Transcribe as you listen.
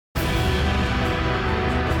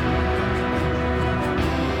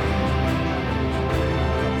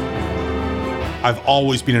I've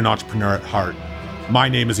always been an entrepreneur at heart. My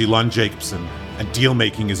name is Elon Jacobson, and deal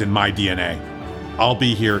making is in my DNA. I'll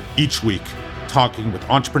be here each week talking with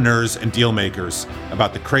entrepreneurs and deal makers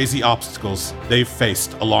about the crazy obstacles they've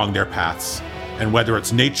faced along their paths, and whether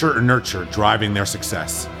it's nature or nurture driving their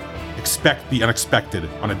success. Expect the unexpected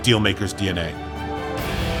on a deal maker's DNA.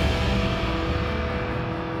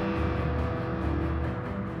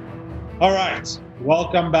 All right,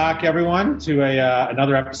 welcome back, everyone, to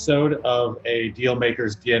another episode of A Deal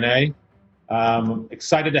Maker's DNA.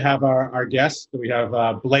 Excited to have our guest. We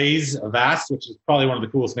have Blaise Vas, which is probably one of the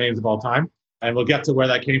coolest names of all time, and we'll get to where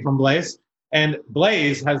that came from, Blaise. And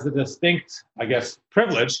Blaise has the distinct, I guess,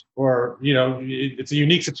 privilege, or it's a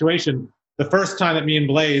unique situation. The first time that me and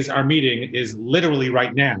Blaise are meeting is literally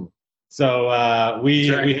right now. So we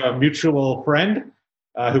have a mutual friend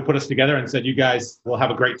who put us together and said, you guys will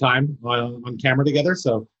have a great time on camera together.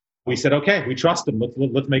 So we said, okay, we trust him.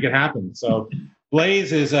 Let's make it happen. So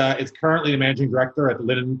Blaise is currently the managing director at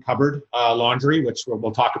Linen Cupboard Laundry, which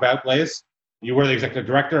we'll talk about, Blaise. You were the executive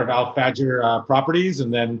director of Al Fajr Properties,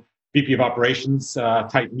 and then VP of Operations,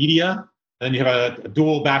 Type Media. And then you have a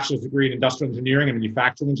dual bachelor's degree in industrial engineering and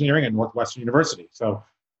manufacturing engineering at Northwestern University. So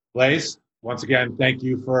Blaise, once again, thank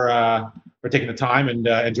you for taking the time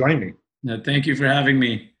and joining me. No, thank you for having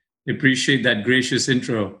me. I appreciate that gracious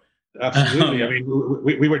intro. Absolutely. I mean,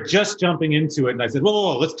 we were just jumping into it, and I said,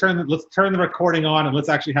 "Whoa, let's turn the recording on, and let's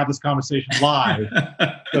actually have this conversation live."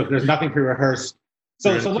 So there's nothing pre-rehearsed.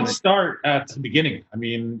 So let's start at the beginning. I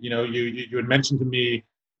mean, you had mentioned to me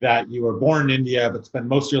that you were born in India, but spent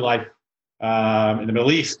most of your life in the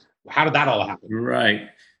Middle East. How did that all happen? Right.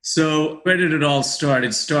 So where did it all start?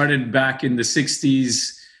 It started back in the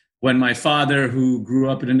 60s. When my father, who grew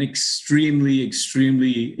up in an extremely,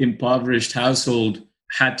 extremely impoverished household,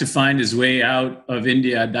 had to find his way out of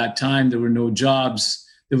India at that time. There were no jobs.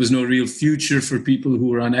 There was no real future for people who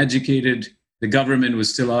were uneducated. The government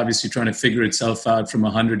was still obviously trying to figure itself out from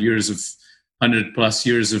 100 plus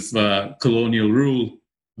years of colonial rule.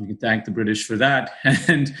 We can thank the British for that.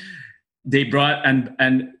 And they brought,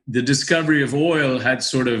 and the discovery of oil had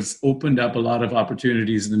sort of opened up a lot of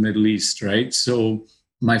opportunities in the Middle East, right? So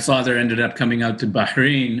my father ended up coming out to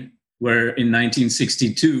Bahrain, where in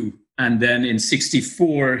 1962, and then in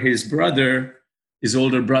 64, his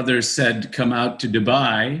older brother said, come out to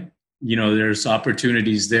Dubai. There's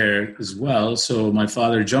opportunities there as well. So my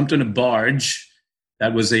father jumped on a barge.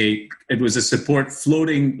 It was a support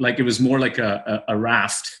floating, like it was more like a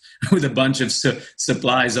raft with a bunch of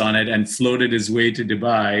supplies on it, and floated his way to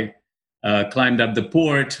Dubai, climbed up the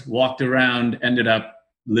port, walked around, ended up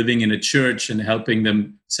living in a church and helping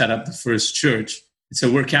them set up the first church. So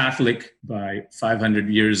we're Catholic by 500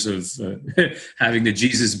 years of having the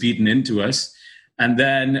Jesus beaten into us. And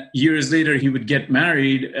then years later, he would get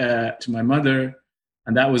married to my mother,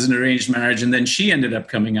 and that was an arranged marriage. And then she ended up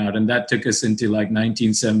coming out, and that took us into like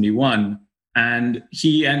 1971. And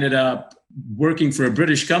he ended up working for a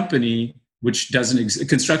British company, which doesn't exist, a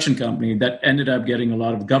construction company that ended up getting a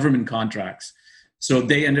lot of government contracts. So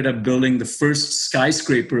they ended up building the first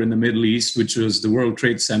skyscraper in the Middle East, which was the World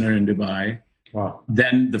Trade Center in Dubai. Wow.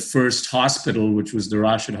 Then the first hospital, which was the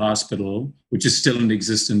Rashid Hospital, which is still in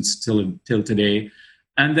existence till today.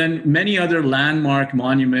 And then many other landmark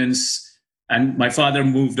monuments. And my father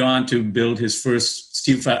moved on to build his first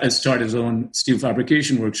start his own steel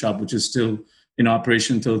fabrication workshop, which is still in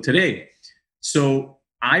operation till today. So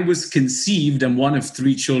I was conceived. I'm one of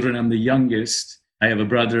three children. I'm the youngest. I have a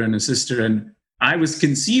brother and a sister, and I was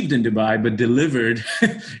conceived in Dubai, but delivered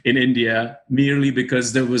in India merely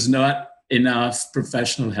because there was not enough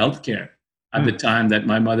professional healthcare at the time that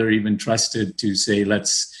my mother even trusted to say,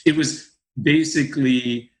 it was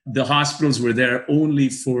basically the hospitals were there only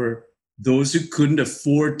for those who couldn't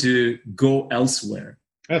afford to go elsewhere.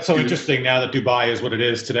 That's so interesting now that Dubai is what it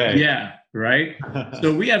is today. Yeah, right?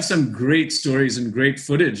 So we have some great stories and great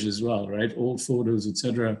footage as well, right? Old photos,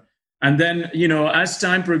 etc. And then, as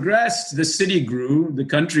time progressed, the city grew, the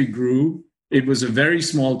country grew. It was a very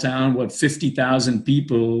small town, 50,000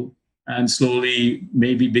 people, and slowly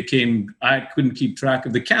maybe I couldn't keep track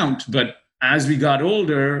of the count. But as we got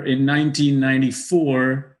older, in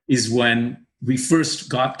 1994 is when we first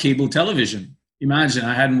got cable television. Imagine,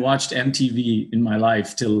 I hadn't watched MTV in my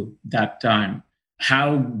life till that time.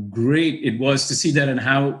 How great it was to see that, and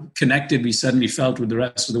how connected we suddenly felt with the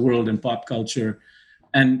rest of the world and pop culture.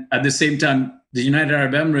 And at the same time, the United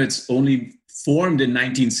Arab Emirates only formed in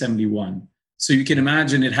 1971. So you can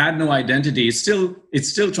imagine it had no identity. It's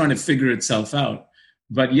still trying to figure itself out.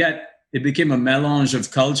 But yet it became a melange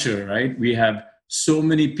of culture, right? We have so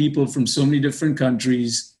many people from so many different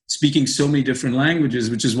countries speaking so many different languages,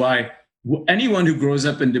 which is why anyone who grows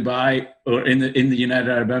up in Dubai or in the United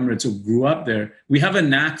Arab Emirates or grew up there, we have a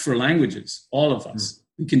knack for languages, all of us.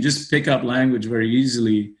 We can just pick up language very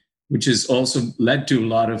easily, which has also led to a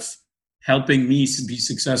lot of helping me be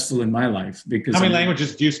successful in my life. Because how many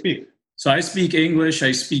languages do you speak? So I speak English,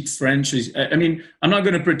 I speak French. I mean, I'm not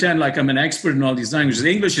going to pretend like I'm an expert in all these languages.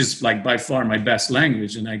 English is like by far my best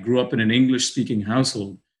language, and I grew up in an English-speaking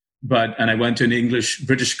household. And I went to an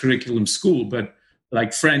British curriculum school, but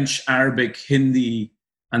like French, Arabic, Hindi,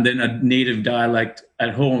 and then a native dialect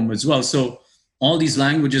at home as well. So all these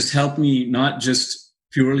languages help me not just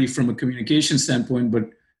purely from a communication standpoint, but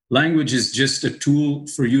language is just a tool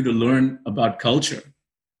for you to learn about culture.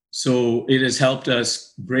 So it has helped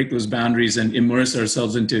us break those boundaries and immerse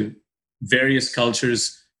ourselves into various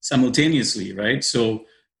cultures simultaneously, right? So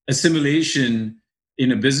assimilation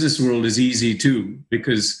in a business world is easy too,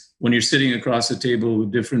 because when you're sitting across a table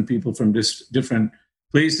with different people from different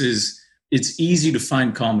places, it's easy to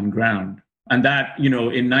find common ground. And that, in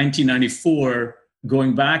 1994,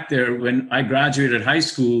 going back there, when I graduated high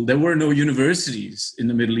school, there were no universities in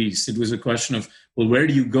the Middle East. It was a question of, well, where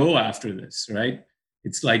do you go after this, right?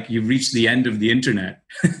 It's like you've reached the end of the internet.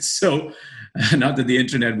 So, not that the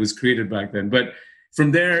internet was created back then, but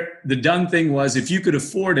from there, the done thing was if you could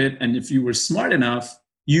afford it and if you were smart enough,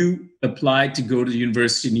 you applied to go to the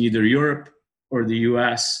university in either Europe or the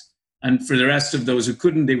US. And for the rest of those who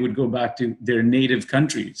couldn't, they would go back to their native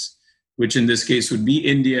countries, which in this case would be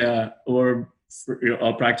India or, for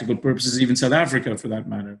all practical purposes, even South Africa for that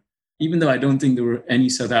matter. Even though I don't think there were any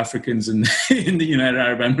South Africans in the United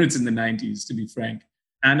Arab Emirates in the 90s, to be frank.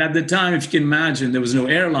 And at the time, if you can imagine, there was no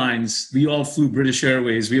airlines. We all flew British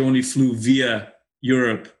Airways. We only flew via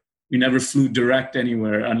Europe. We never flew direct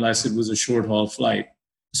anywhere unless it was a short haul flight.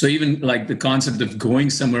 So even like the concept of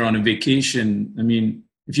going somewhere on a vacation, I mean,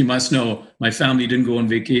 if you must know, my family didn't go on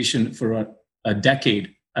vacation for a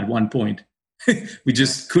decade at one point. We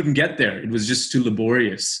just couldn't get there. It was just too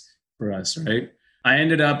laborious for us, right? I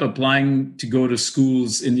ended up applying to go to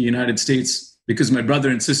schools in the United States because my brother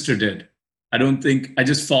and sister did. I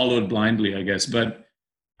just followed blindly, I guess, but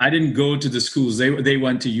I didn't go to the schools. They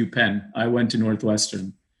went to UPenn. I went to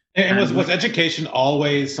Northwestern. And was education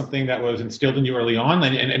always something that was instilled in you early on?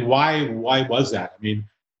 And why was that? I mean,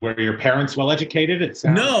 were your parents well educated?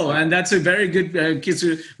 No, and that's a very good case.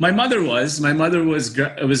 My mother was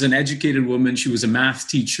an educated woman. She was a math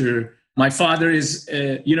teacher. My father is,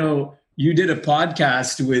 you did a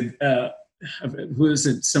podcast with who is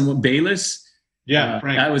it? Someone Bayless. Yeah,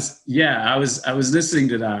 Frank. I was listening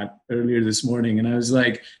to that earlier this morning, and I was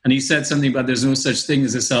like, and he said something about there's no such thing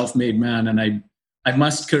as a self-made man, and I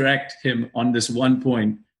must correct him on this one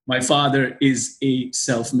point. My father is a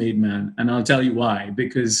self-made man, and I'll tell you why.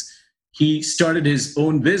 Because he started his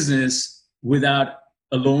own business without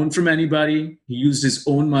a loan from anybody. He used his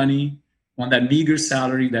own money on that meager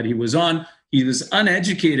salary that he was on. He was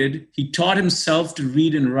uneducated. He taught himself to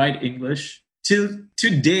read and write English. Till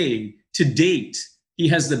to date, he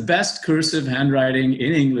has the best cursive handwriting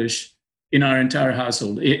in English in our entire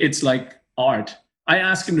household. It's like art. I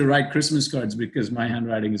asked him to write Christmas cards because my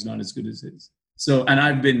handwriting is not as good as his. So, and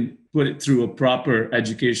I've been put through a proper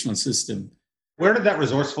educational system. Where did that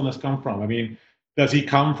resourcefulness come from? I mean, does he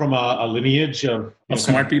come from a lineage of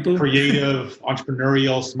smart people? Creative,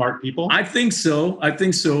 entrepreneurial, smart people? I think so.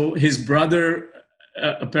 His brother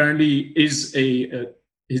apparently is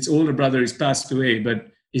his older brother. He's passed away, but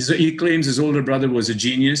he claims his older brother was a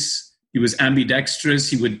genius. He was ambidextrous.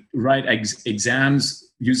 He would write exams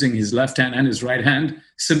using his left hand and his right hand,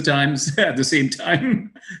 sometimes at the same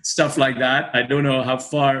time, stuff like that. I don't know how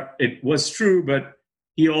far it was true, but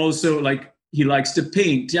he also he likes to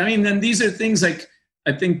paint. I mean, and these are things like,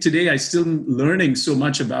 I think today I still am learning so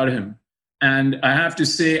much about him. And I have to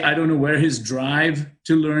say, I don't know where his drive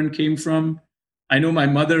to learn came from. I know my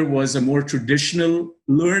mother was a more traditional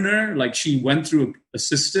learner, like she went through a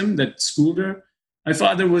system that schooled her. My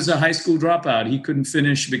father was a high school dropout. He couldn't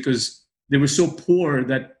finish because they were so poor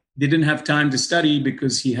that they didn't have time to study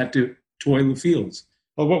because he had to toil the fields.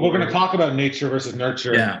 Well, we're going to talk about nature versus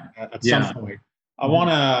nurture at some point. I want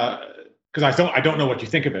to, because I don't know what you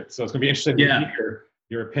think of it, so it's going to be interesting to hear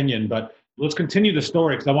your opinion. But let's continue the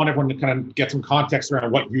story because I want everyone to kind of get some context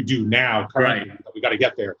around what you do now. Currently. Right. We got to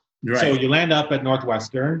get there. Right. So you land up at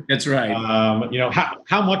Northwestern. That's right.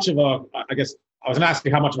 How much of I guess I was going to ask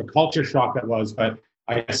you how much of a culture shock that was, but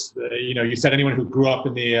I guess you said anyone who grew up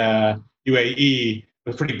in the UAE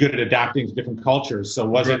was pretty good at adapting to different cultures. So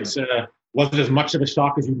was it as much of a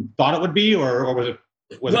shock as you thought it would be, or was it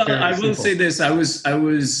Was it Well, fairly I will simple? say this.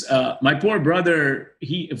 My poor brother,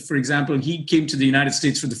 for example, he came to the United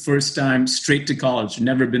States for the first time straight to college,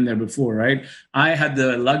 never been there before, right? I had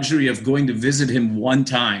the luxury of going to visit him one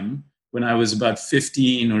time when I was about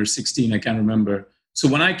 15 or 16, I can't remember. So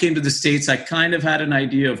when I came to the States, I kind of had an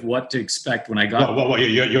idea of what to expect when I got What,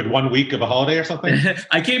 you had 1 week of a holiday or something? there.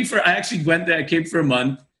 I actually went there, I came for a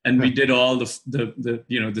month and we did all the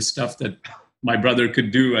stuff that my brother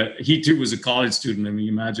could do. He too was a college student. I mean,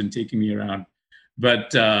 imagine taking me around.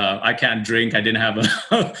 But I can't drink. I didn't have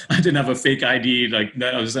a I didn't have a fake ID. Like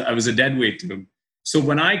I was a dead weight to him. So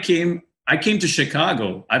when I came to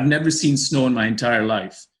Chicago. I've never seen snow in my entire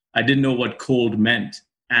life. I didn't know what cold meant,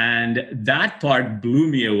 and that part blew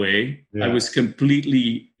me away. Yeah. I was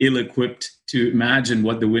completely ill-equipped to imagine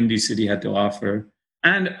what the Windy City had to offer.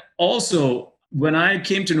 And also, when I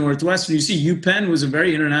came to Northwestern, you see, UPenn was a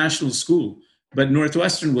very international school, but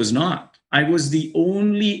Northwestern was not. I was the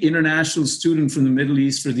only international student from the Middle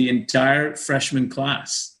East for the entire freshman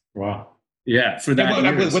class. Wow. Yeah, for that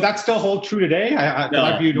year. Would that still hold true today?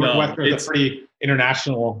 I view Northwestern as a pretty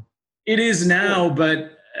international. It is now,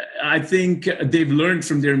 but I think they've learned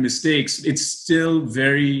from their mistakes. It's still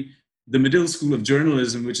the Medill School of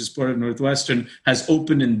Journalism, which is part of Northwestern, has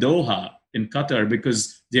opened in Doha, in Qatar,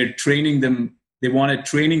 because they're training them. They want a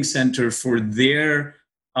training center for their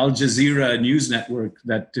Al Jazeera news network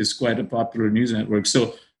that is quite a popular news network.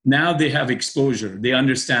 So now they have exposure. They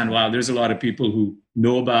understand, wow, there's a lot of people who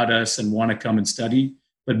know about us and want to come and study.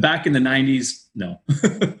 But back in the 90s, no.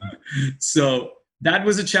 So that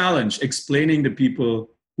was a challenge, explaining to people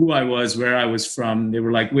who I was, where I was from. They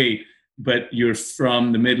were like, wait, but you're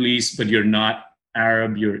from the Middle East, but you're not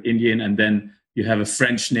Arab, you're Indian, and then you have a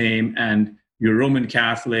French name, and you're Roman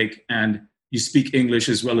Catholic, and you speak English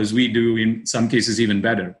as well as we do, in some cases even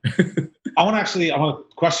better. I want to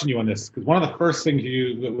question you on this, because one of the first things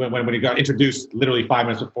when you got introduced literally 5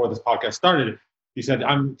 minutes before this podcast started, you said,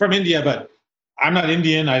 I'm from India, but I'm not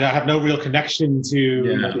Indian. I have no real connection to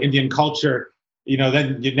the Indian culture.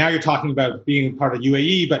 Now you're talking about being part of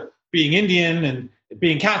UAE, but being Indian and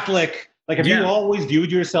being Catholic. Like, have you always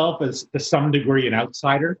viewed yourself as, to some degree, an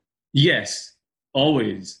outsider? Yes,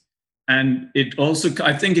 always. And it also,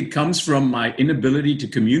 I think it comes from my inability to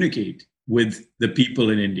communicate with the people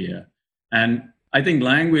in India. And I think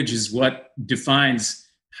language is what defines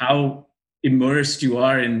how immersed you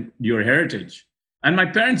are in your heritage. And my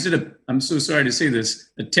parents did I'm so sorry to say this,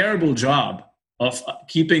 a terrible job of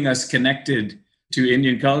keeping us connected to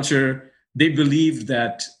Indian culture. They believed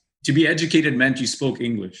that to be educated meant you spoke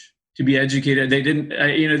English. To be educated, they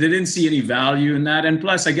didn't see any value in that. And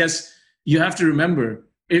plus, I guess you have to remember,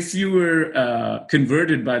 if you were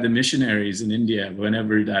converted by the missionaries in India,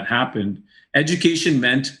 whenever that happened, education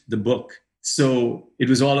meant the book. So it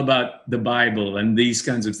was all about the Bible and these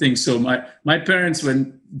kinds of things. So my parents,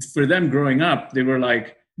 for them growing up, they were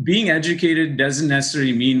like, being educated doesn't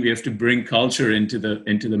necessarily mean we have to bring culture into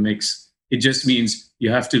the mix. It just means you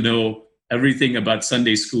have to know everything about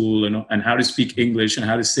Sunday school and how to speak English and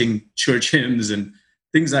how to sing church hymns and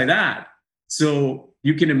things like that. So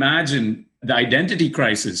you can imagine the identity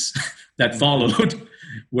crisis that followed,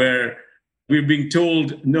 where we're being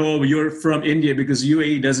told, no, you're from India, because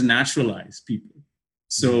UAE doesn't naturalize people.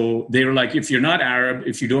 So they were like, if you're not Arab,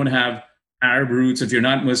 if you don't have Arab roots, if you're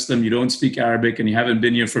not Muslim, you don't speak Arabic, and you haven't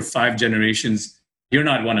been here for 5 generations, you're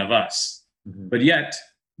not one of us. Mm-hmm. But yet,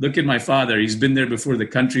 look at my father. He's been there before the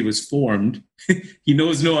country was formed. He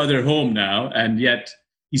knows no other home now, and yet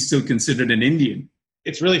he's still considered an Indian.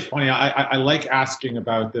 It's really funny. I like asking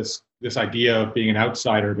about this idea of being an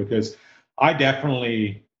outsider, because I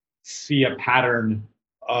definitely see a pattern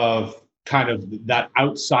of kind of that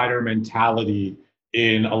outsider mentality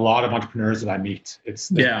in a lot of entrepreneurs that I meet.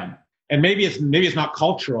 And maybe it's not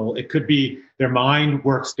cultural. It could be their mind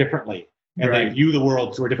works differently, and right. They view the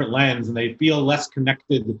world through a different lens, and they feel less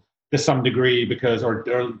connected to some degree because, or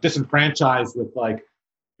disenfranchised with like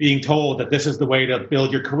being told that this is the way to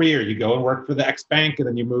build your career. You go and work for the X bank, and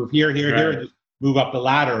then you move here, and just move up the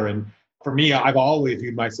ladder. And for me, I've always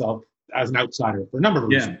viewed myself as an outsider for a number of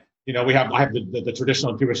reasons. Yeah. I have the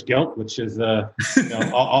traditional Jewish guilt, which is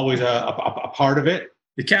always a part of it.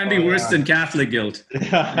 It can be worse than Catholic guilt.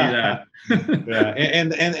 Yeah.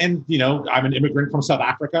 And I'm an immigrant from South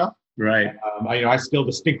Africa. Right. I still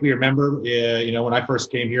distinctly remember, when I first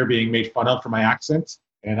came here, being made fun of for my accent,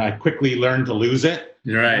 and I quickly learned to lose it.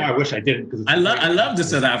 Right. I wish I didn't, because I love the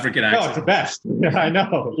South African accent. No, it's the best. Yeah, I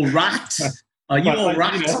know. Rat. All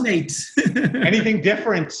right, mate. Anything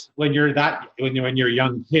different when you're a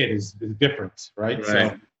young kid is different, right?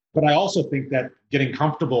 So, but I also think that getting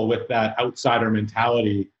comfortable with that outsider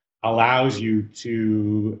mentality allows you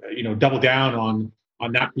to, double down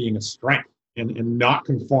on that being a strength and not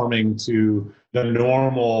conforming to the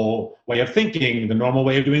normal way of thinking, the normal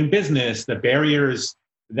way of doing business, the barriers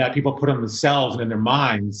that people put on themselves and in their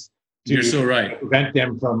minds to You're so right. prevent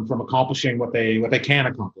them from accomplishing what they can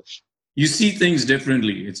accomplish. You see things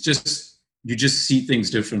differently. It's just, you just see things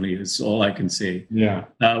differently. It's all I can say. Yeah.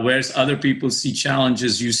 Whereas other people see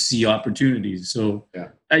challenges, you see opportunities. So, yeah.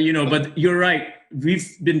 But you're right. We've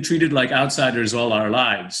been treated like outsiders all our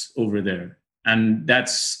lives over there. And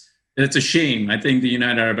that's a shame. I think the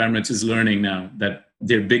United Arab Emirates is learning now that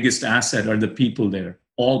their biggest asset are the people there,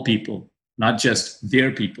 all people, not just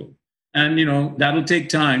their people. And, that'll take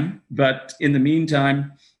time. But in the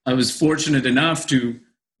meantime, I was fortunate enough to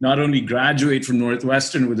not only graduate from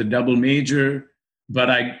Northwestern with a double major, but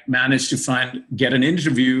I managed to get an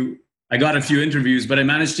interview. I got a few interviews, but I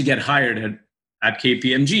managed to get hired at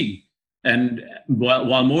KPMG. And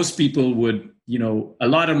while most people would, a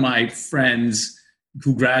lot of my friends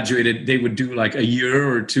who graduated, they would do like a year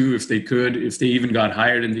or two if they could, if they even got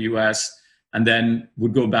hired in the US, and then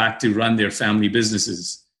would go back to run their family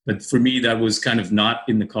businesses. But for me, that was kind of not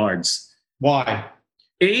in the cards. Why?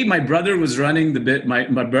 My brother was running the bit. My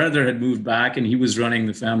brother had moved back and he was running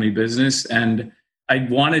the family business. And I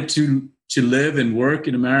wanted to live and work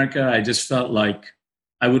in America. I just felt like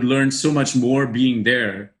I would learn so much more being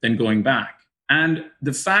there than going back. And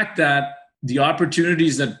the fact that the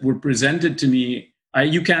opportunities that were presented to me,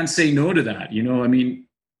 you can't say no to that.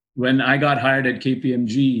 When I got hired at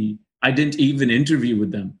KPMG, I didn't even interview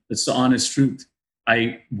with them. That's the honest truth.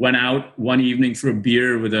 I went out one evening for a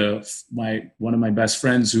beer with one of my best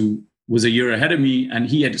friends who was a year ahead of me, and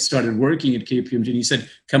he had started working at KPMG. And he said,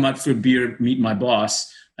 "Come out for a beer, meet my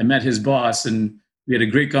boss." I met his boss, and we had a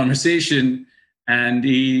great conversation. And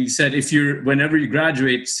he said, whenever you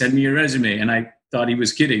graduate, send me your resume. And I thought he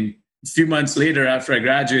was kidding. A few months later, after I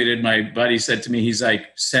graduated, my buddy said to me, he's like,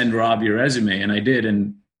 "Send Rob your resume." And I did.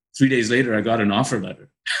 And 3 days later, I got an offer letter.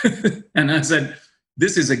 And I said,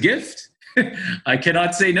 "This is a gift. I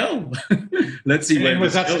cannot say no." Let's see. And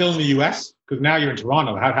was that still in the US? Because now you're in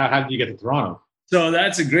Toronto. How did you get to Toronto? So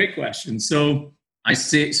that's a great question. So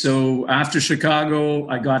after Chicago,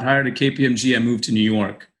 I got hired at KPMG. I moved to New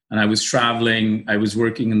York and I was traveling. I was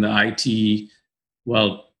working in the IT.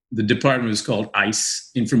 Well, the department was called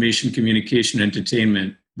ICE, Information Communication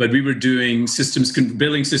Entertainment. But we were doing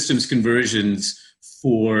billing systems conversions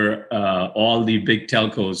for all the big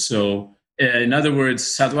telcos. So in other words,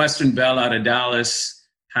 Southwestern Bell out of Dallas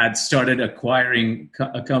had started acquiring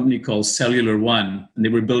a company called Cellular One, and they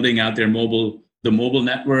were building out the mobile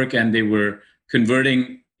network, and they were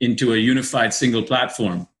converting into a unified single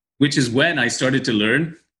platform, which is when I started to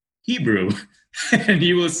learn Hebrew. And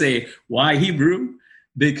you will say, why Hebrew?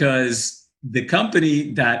 Because the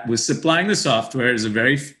company that was supplying the software is a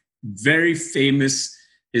very, very famous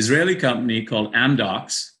Israeli company called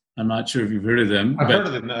Amdocs. I'm not sure if you've heard of them. I've heard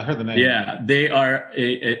of them. I heard the name. Yeah, they are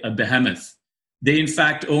a behemoth. They, in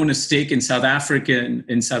fact, own a stake in South African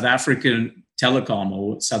Telecom,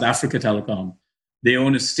 or South Africa Telecom. They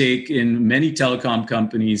own a stake in many telecom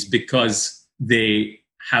companies because they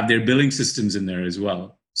have their billing systems in there as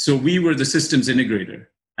well. So we were the systems integrator.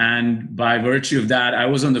 And by virtue of that, I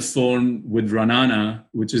was on the phone with Ra'anana,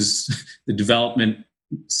 which is the development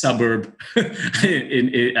suburb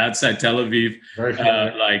outside Tel Aviv,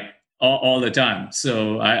 like all the time.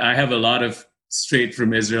 So I have a lot of straight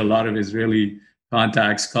from Israel, a lot of Israeli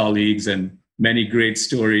contacts, colleagues, and many great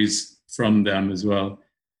stories from them as well.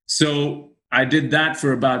 So I did that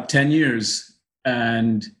for about 10 years.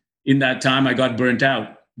 And in that time, I got burnt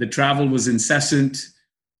out. The travel was incessant,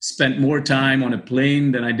 spent more time on a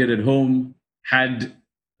plane than I did at home, had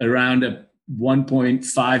around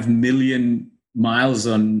 1.5 million miles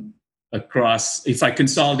across, if I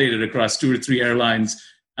consolidated across 2 or 3 airlines,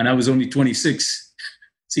 and I was only 26.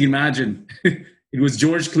 So you can imagine, it was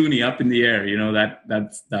George Clooney up in the air,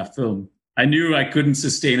 that film. I knew I couldn't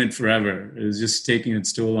sustain it forever. It was just taking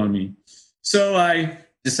its toll on me. So I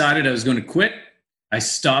decided I was going to quit. I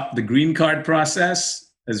stopped the green card process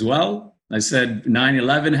as well. I said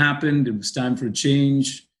 9/11 happened. It was time for a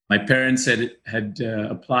change. My parents had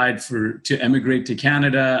applied to emigrate to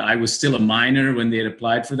Canada. I was still a minor when they had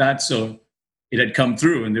applied for that. So it had come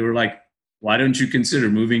through and they were like, "Why don't you consider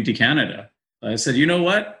moving to Canada?" I said, "You know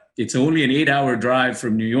what? It's only an 8-hour drive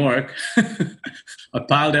from New York." I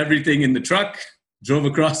piled everything in the truck, drove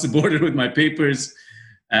across the border with my papers,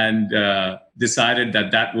 and decided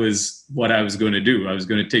that was what I was going to do. I was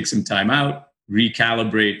going to take some time out,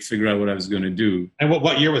 recalibrate, figure out what I was going to do. And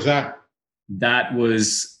what year was that? That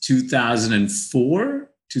was 2004,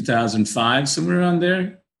 2005, somewhere around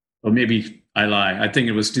there. or maybe I lie. I think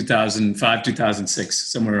it was 2005,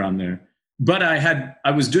 2006, somewhere around there. But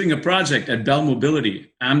I was doing a project at Bell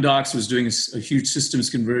Mobility. Amdocs was doing a huge systems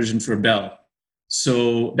conversion for Bell.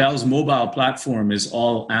 So Bell's mobile platform is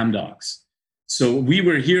all Amdocs. So we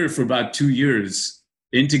were here for about 2 years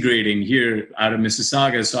integrating here out of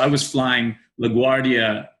Mississauga. So I was flying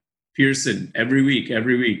LaGuardia Pearson every week.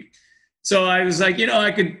 So I was like,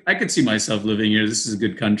 I could see myself living here. This is a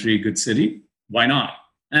good country, good city. Why not?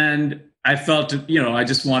 And I felt,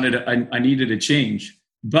 I needed a change.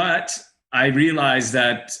 But I realized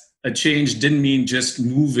that a change didn't mean just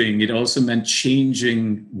moving. It also meant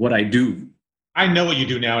changing what I do. I know what you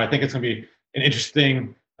do now. I think it's going to be an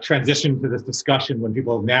interesting transition to this discussion when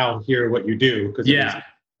people now hear what you do, because it's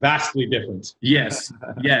vastly different. Yes,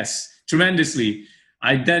 tremendously.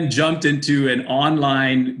 I then jumped into an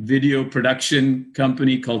online video production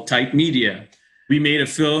company called Type Media. We made a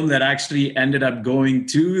film that actually ended up going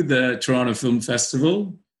to the Toronto Film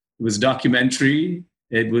Festival. It was a documentary.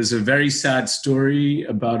 It was a very sad story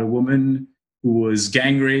about a woman who was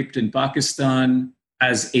gang raped in Pakistan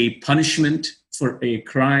as a punishment for a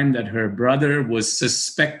crime that her brother was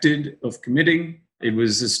suspected of committing. It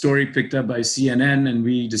was a story picked up by CNN, and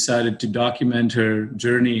we decided to document her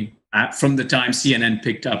journey from the time CNN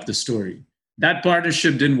picked up the story. That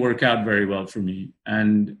partnership didn't work out very well for me,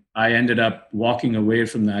 and I ended up walking away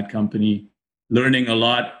from that company, learning a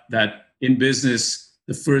lot that in business,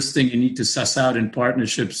 the first thing you need to suss out in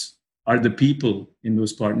partnerships are the people in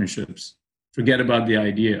those partnerships. Forget about the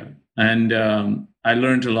idea. And I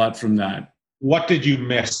learned a lot from that. What did you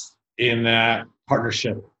miss in that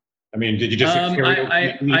partnership? I mean, did you just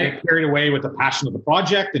get carried away with the passion of the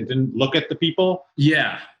project and didn't look at the people?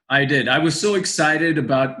 Yeah, I did. I was so excited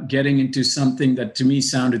about getting into something that to me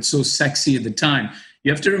sounded so sexy at the time.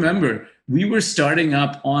 You have to remember, we were starting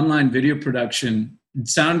up online video production. It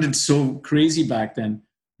sounded so crazy back then.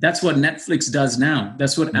 That's what Netflix does now.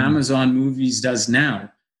 That's what Amazon Movies does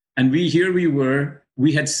now. And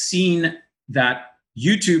we had seen that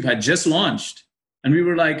YouTube had just launched. And we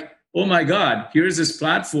were like, oh my God, here's this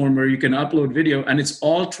platform where you can upload video and it's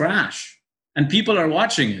all trash. And people are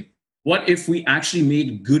watching it. What if we actually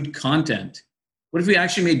made good content? What if we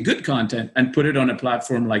actually made good content and put it on a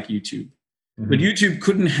platform like YouTube? But YouTube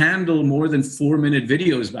couldn't handle more than 4-minute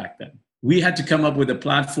videos back then. We had to come up with a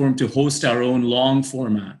platform to host our own long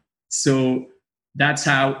format. So that's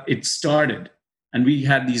how it started. And we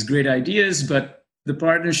had these great ideas, but the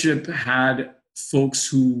partnership had folks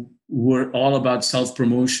who were all about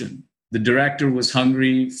self-promotion. The director was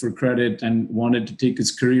hungry for credit and wanted to take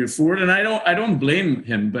his career forward. And I don't blame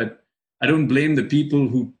him, but I don't blame the people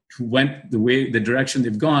who went the direction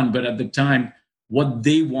they've gone. But at the time, what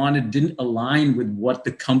they wanted didn't align with what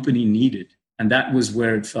the company needed. And that was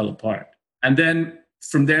where it fell apart. And then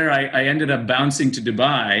from there, I ended up bouncing to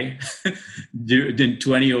Dubai in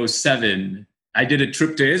 2007. I did a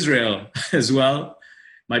trip to Israel as well.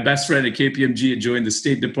 My best friend at KPMG had joined the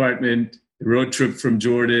State Department, a road trip from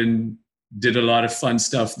Jordan, did a lot of fun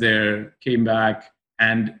stuff there, came back.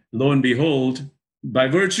 And lo and behold, by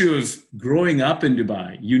virtue of growing up in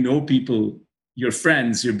Dubai, you know people, your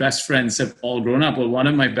friends, your best friends have all grown up. Well, one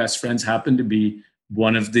of my best friends happened to be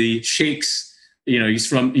one of the sheikhs.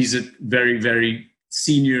 He's a very, very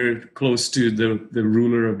senior, close to the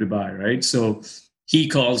ruler of Dubai, right? So he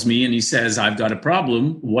calls me and he says, I've got a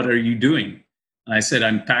problem. What are you doing? And I said,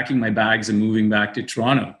 I'm packing my bags and moving back to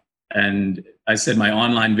Toronto. And I said, my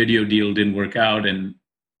online video deal didn't work out and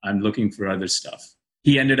I'm looking for other stuff.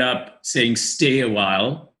 He ended up saying, stay a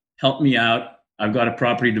while, help me out. I've got a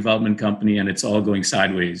property development company and it's all going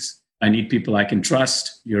sideways. I need people I can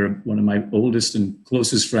trust. You're one of my oldest and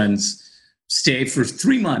closest friends. Stay for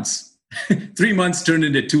 3 months. 3 months turned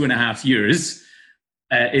into 2.5 years.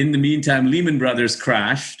 In the meantime, Lehman Brothers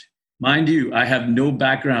crashed. Mind you, I have no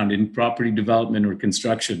background in property development or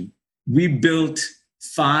construction. We built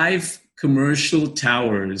 5 commercial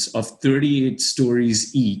towers of 38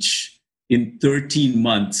 stories each in 13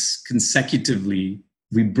 months consecutively.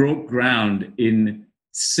 We broke ground in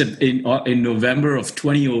November of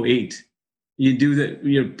 2008.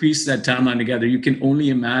 You piece that timeline together, you can only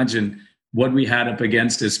imagine what we had up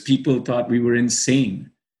against us. People thought we were insane,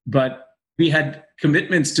 but we had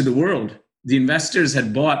commitments to the world. The investors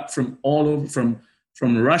had bought from all over,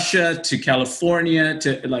 from Russia to California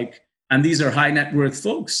and these are high net worth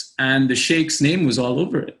folks. And the sheikh's name was all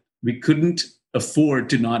over it. We couldn't afford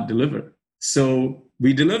to not deliver. So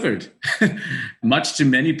we delivered, much to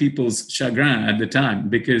many people's chagrin at the time,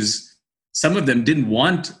 because some of them didn't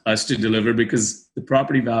want us to deliver because the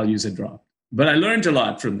property values had dropped. But I learned a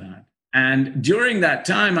lot from that. And during that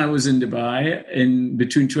time, I was in Dubai in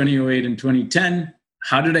between 2008 and 2010.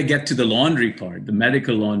 How did I get to the laundry part, the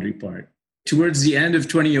medical laundry part? Towards the end of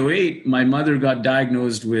 2008, my mother got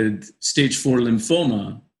diagnosed with stage 4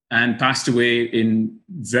 lymphoma and passed away in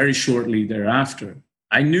very shortly thereafter.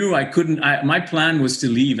 I knew I couldn't, my plan was to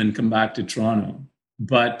leave and come back to Toronto,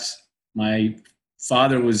 but my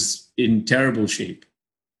father was in terrible shape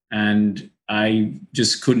and I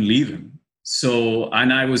just couldn't leave him. So,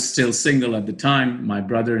 and I was still single at the time. My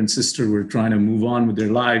brother and sister were trying to move on with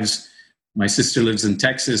their lives. My sister lives in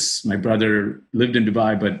Texas. My brother lived in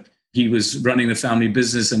Dubai, but he was running the family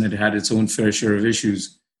business and it had its own fair share of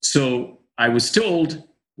issues. So I was told,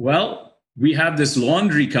 well, we have this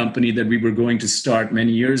laundry company that we were going to start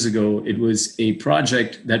many years ago. It was a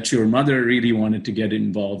project that your mother really wanted to get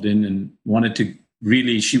involved in and wanted to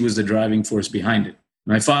really, she was the driving force behind it.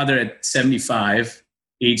 My father at 75,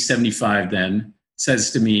 age 75 then,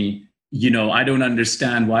 says to me, I don't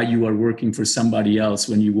understand why you are working for somebody else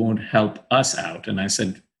when you won't help us out. And I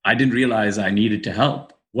said, I didn't realize I needed to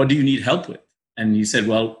help. What do you need help with? And he said,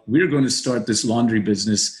 well, we're going to start this laundry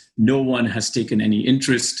business. No one has taken any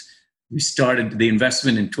interest. We started the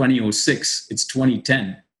investment in 2006. It's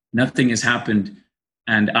 2010. Nothing has happened.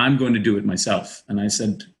 And I'm going to do it myself. And I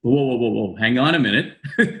said, whoa. Hang on a minute.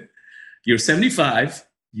 You're 75.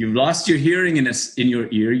 You've lost your hearing in your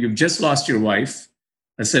ear. You've just lost your wife.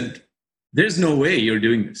 I said, there's no way you're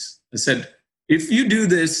doing this. I said, if you do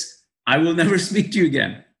this, I will never speak to you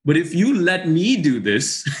again. But if you let me do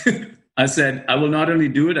this, I said, I will not only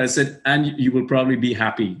do it, I said, and you will probably be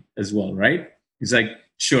happy as well, right? He's like,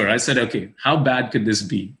 sure. I said, okay, how bad could this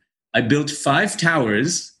be? I built 5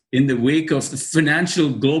 towers in the wake of the financial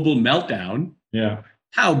global meltdown. Yeah.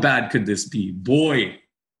 How bad could this be? Boy,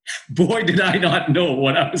 did I not know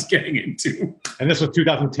what I was getting into. And this was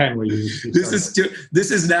 2010 where you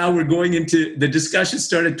This is now, we're going into, the discussion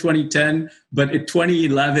started 2010, but in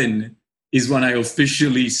 2011 is when I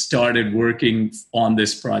officially started working on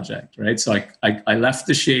this project, right? So I left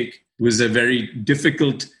the Sheikh. It was a very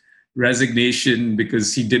difficult resignation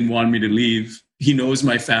because he didn't want me to leave. He knows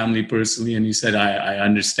my family personally, and he said, I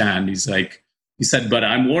understand. He said, but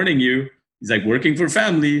I'm warning you. He's like, working for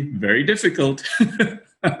family, very difficult.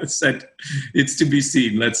 I said, it's to be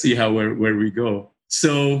seen. Let's see where we go.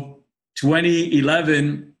 So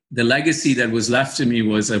 2011, the legacy that was left to me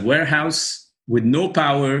was a warehouse with no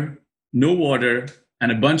power, no water,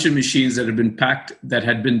 and a bunch of machines that had been packed, that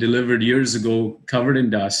had been delivered years ago, covered in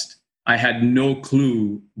dust. I had no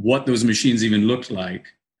clue what those machines even looked like.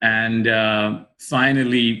 And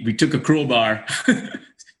finally, we took a crowbar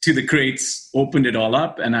to the crates, opened it all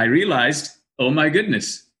up, and I realized, oh my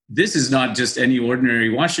goodness, this is not just any ordinary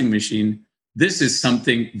washing machine. This is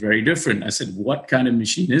something very different. I said, what kind of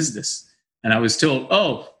machine is this? And I was told,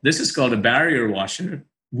 oh, this is called a barrier washer.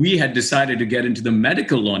 We had decided to get into the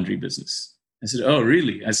medical laundry business. I said, oh,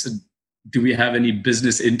 really? I said, do we have any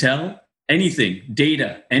business intel? Anything,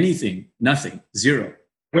 data, anything, nothing, zero.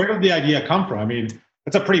 Where did the idea come from? I mean,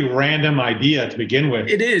 that's a pretty random idea to begin with.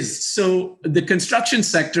 It is. So the construction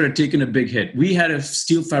sector had taken a big hit. We had a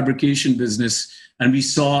steel fabrication business, and we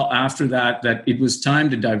saw after that it was time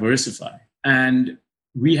to diversify. And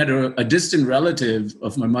we had a distant relative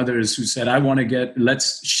of my mother's who said, I want to get,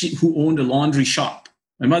 who owned a laundry shop.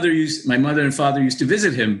 My mother and father used to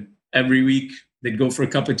visit him every week. They'd go for a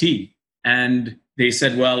cup of tea. And they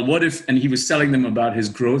said, well, what if, and he was telling them about his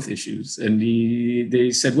growth issues. And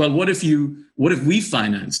they said, well, what if we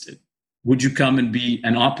financed it? Would you come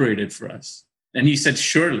and operate it for us? And he said,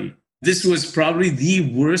 surely. This was probably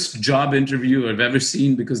the worst job interview I've ever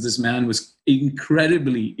seen because this man was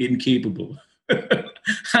incredibly incapable.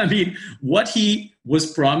 I mean, what he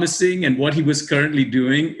was promising and what he was currently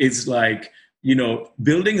doing is like,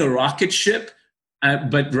 building a rocket ship,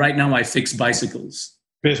 but right now I fix bicycles.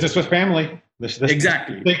 Business with family.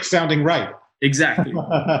 Exactly. Think sounding right. Exactly.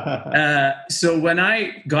 So when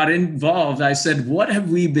I got involved, I said, what have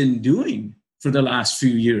we been doing for the last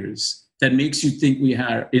few years that makes you think we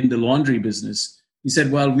are in the laundry business? He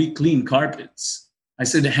said, well, we clean carpets. I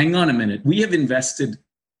said, hang on a minute. We have invested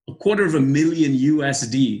 $250,000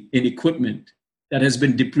 USD in equipment that has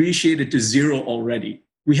been depreciated to zero already.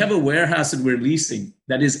 We have a warehouse that we're leasing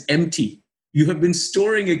that is empty. You have been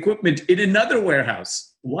storing equipment in another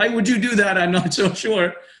warehouse. Why would you do that? I'm not so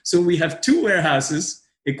sure. So we have 2 warehouses,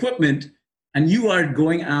 equipment, and you are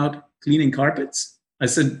going out cleaning carpets? I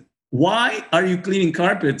said, why are you cleaning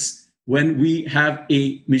carpets when we have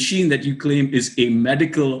a machine that you claim is a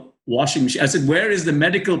medical washing machine? I said, where is the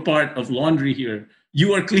medical part of laundry here?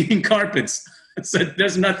 You are cleaning carpets. I said,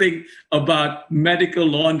 there's nothing about medical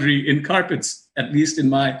laundry in carpets, at least in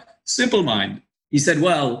my Simple mind. He said,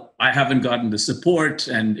 well, I haven't gotten the support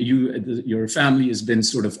and your family has been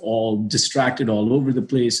sort of all distracted all over the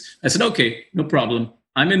place. I said, okay, no problem.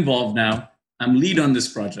 I'm involved now. I'm lead on this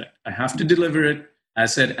project. I have to deliver it. I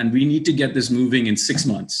said, and we need to get this moving in 6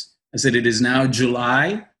 months. I said, it is now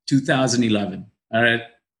July 2011. All right,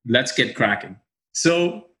 let's get cracking.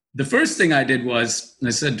 So the first thing I did was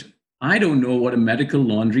I said, I don't know what a medical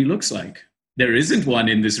laundry looks like. There isn't one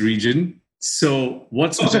in this region. So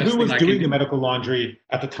what's the so best who was thing I doing can the do? medical laundry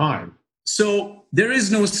at the time? So there is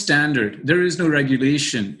no standard. There is no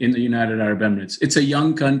regulation in the United Arab Emirates. It's a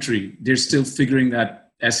young country. They're still figuring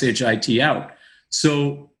that SHIT out.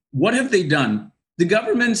 So what have they done? The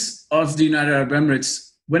governments of the United Arab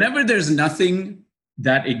Emirates, whenever there's nothing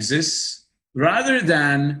that exists, rather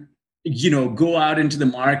than go out into the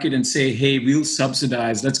market and say, hey, we'll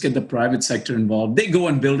subsidize, let's get the private sector involved, they go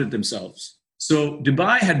and build it themselves. So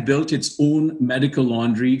Dubai had built its own medical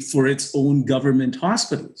laundry for its own government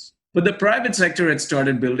hospitals. But the private sector had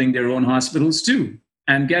started building their own hospitals too.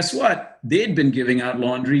 And guess what? They'd been giving out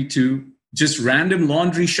laundry to just random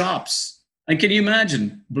laundry shops. And can you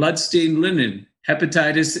imagine? Bloodstained linen,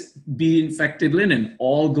 hepatitis B infected linen,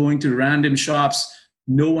 all going to random shops.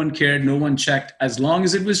 No one cared, no one checked. As long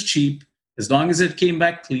as it was cheap, as long as it came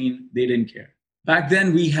back clean, they didn't care. Back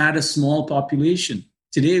then, we had a small population.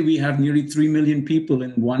 Today, we have nearly 3 million people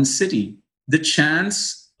in one city. The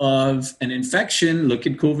chance of an infection, look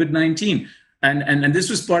at COVID-19. And this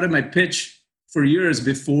was part of my pitch for years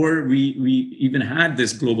before we even had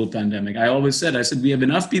this global pandemic. I said, we have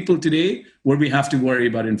enough people today where we have to worry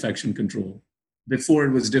about infection control. Before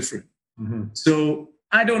it was different. Mm-hmm. So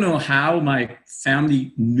I don't know how my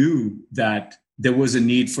family knew that there was a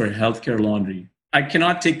need for healthcare laundry. I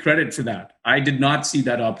cannot take credit for that. I did not see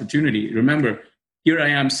that opportunity. Remember, here I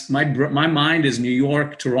am, my mind is New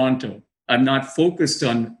York, Toronto. I'm not focused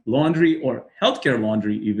on laundry or healthcare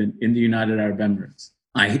laundry even in the United Arab Emirates.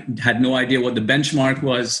 I had no idea what the benchmark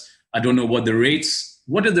was. I don't know what are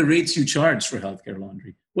the rates you charge for healthcare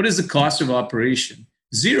laundry? What is the cost of operation?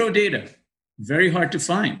 Zero data, very hard to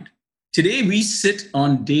find. Today, we sit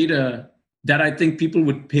on data that I think people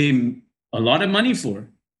would pay a lot of money for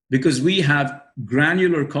because we have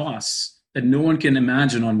granular costs that no one can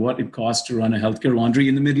imagine on what it costs to run a healthcare laundry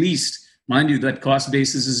in the Middle East. Mind you, that cost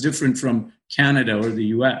basis is different from Canada or the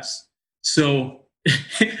US. So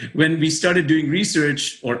when we started doing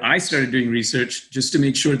research, or I started doing research just to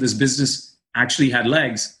make sure this business actually had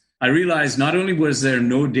legs, I realized not only was there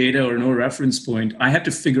no data or no reference point, I had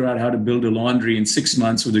to figure out how to build a laundry in 6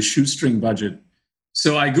 months with a shoestring budget.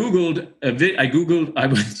 So I went to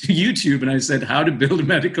YouTube and I said, how to build a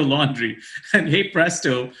medical laundry. And hey,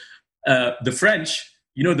 presto, the French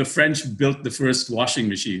built the first washing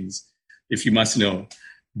machines, if you must know.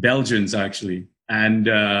 Belgians, actually. And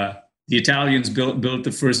the Italians built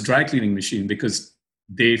the first dry cleaning machine because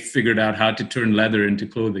they figured out how to turn leather into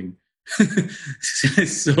clothing.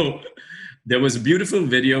 So there was a beautiful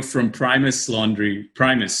video from Primus,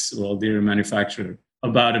 they're a manufacturer,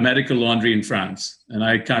 about a medical laundry in France. And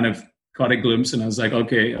I kind of caught a glimpse and I was like,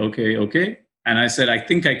 okay. And I said, I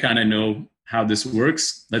think I kind of know how this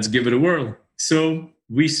works. Let's give it a whirl. So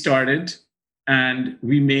we started and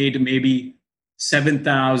we made maybe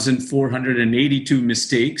 7,482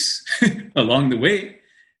 mistakes along the way.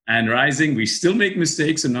 And rising, we still make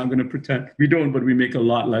mistakes. I'm not going to pretend we don't, but we make a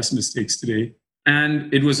lot less mistakes today.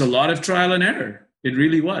 And it was a lot of trial and error. It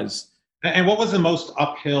really was. And what was the most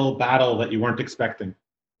uphill battle that you weren't expecting?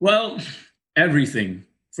 Well, everything.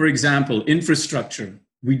 For example, infrastructure.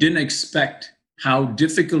 We didn't expect how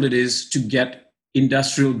difficult it is to get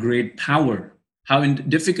industrial grade power, how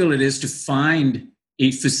difficult it is to find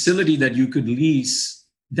a facility that you could lease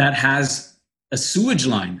that has a sewage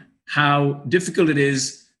line, how difficult it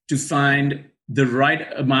is to find the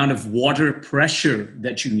right amount of water pressure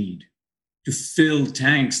that you need to fill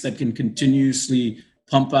tanks that can continuously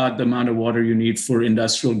pump out the amount of water you need for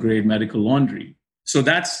industrial grade medical laundry. So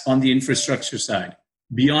that's on the infrastructure side.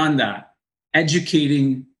 Beyond that,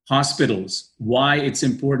 educating hospitals, why it's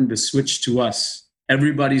important to switch to us.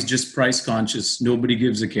 Everybody's just price conscious. Nobody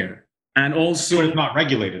gives a care. And also, but it's not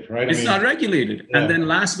regulated, right? It's not regulated. Yeah. And then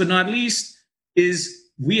last but not least is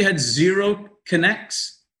we had zero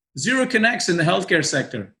connects in the healthcare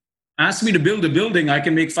sector. Ask me to build a building, I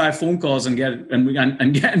can make 5 phone calls and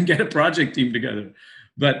get a project team together.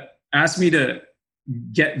 But ask me to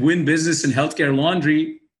win business in healthcare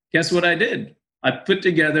laundry, guess what I did? I put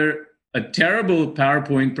together a terrible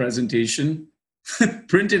PowerPoint presentation,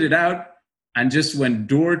 printed it out, and just went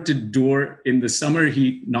door to door in the summer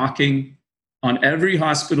heat, knocking on every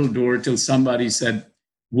hospital door till somebody said,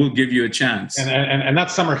 we'll give you a chance. And that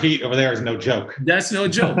summer heat over there is no joke. That's no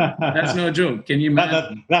joke. That's no joke. Can you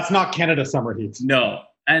imagine? That's not Canada summer heat. No.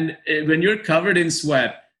 And when you're covered in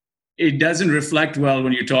sweat, it doesn't reflect well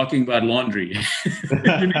when you're talking about laundry.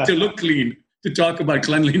 You need to look clean to talk about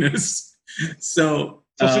cleanliness. So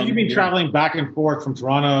you've been traveling back and forth from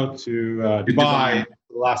Toronto to Dubai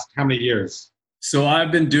for the last how many years? So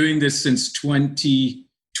I've been doing this since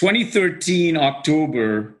 2013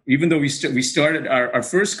 October, even though we started, our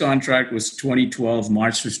first contract was 2012,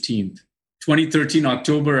 March 15th. 2013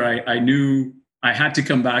 October, I knew I had to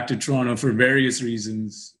come back to Toronto for various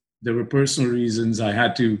reasons. There were personal reasons. I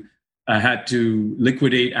had to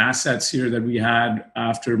liquidate assets here that we had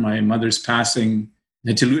after my mother's passing. I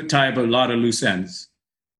had to tie up a lot of loose ends.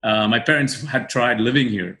 My parents had tried living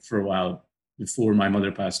here for a while before my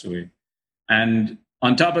mother passed away. And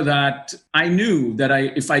on top of that, I knew that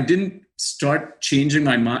if I didn't start changing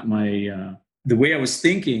the way I was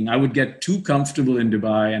thinking, I would get too comfortable in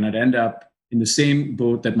Dubai and I'd end up in the same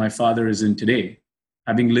boat that my father is in today,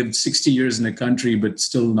 having lived 60 years in a country, but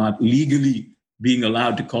still not legally being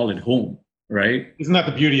allowed to call it home, right? Isn't that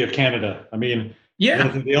the beauty of Canada? I mean, yeah.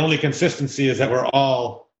 The only consistency is that we're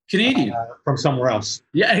all Canadian from somewhere else.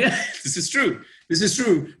 Yeah, this is true.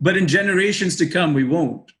 But in generations to come, we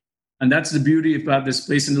won't. And that's the beauty about this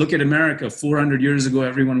place. And look at America. 400 years ago,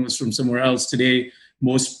 everyone was from somewhere else. Today,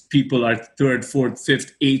 most people are third, fourth,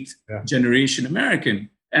 fifth, eighth generation American.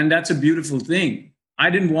 And that's a beautiful thing. I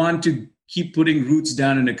didn't want to keep putting roots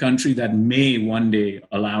down in a country that may one day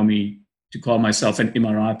allow me to call myself an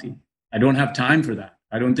Emirati. I don't have time for that.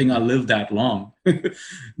 I don't think I'll live that long.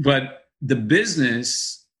 But the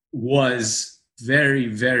business was very,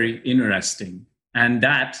 very interesting. And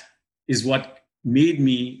that is what made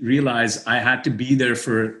me realize I had to be there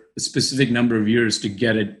for a specific number of years to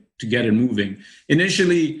get it moving.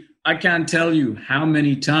 Initially, I can't tell you how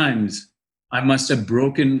many times I must have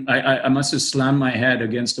slammed my head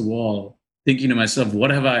against a wall, thinking to myself, what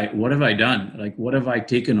have I done? Like, what have I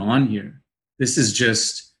taken on here? This is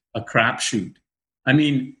just a crapshoot. I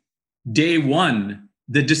mean, day one,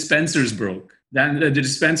 the dispensers broke. Then the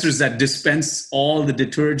dispensers that dispense all the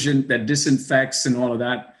detergent that disinfects and all of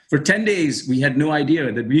that. For 10 days, we had no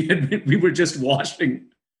idea that we were just washing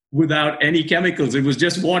without any chemicals. It was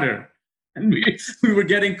just water. And we were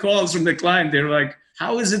getting calls from the client. They were like,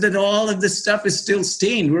 how is it that all of this stuff is still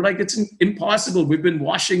stained? We're like, it's impossible. We've been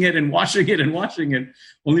washing it and washing it and washing it,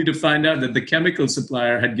 only to find out that the chemical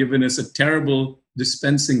supplier had given us a terrible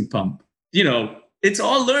dispensing pump. You know, it's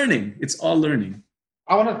all learning. It's all learning.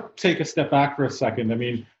 I want to take a step back for a second. I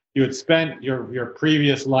mean, you had spent your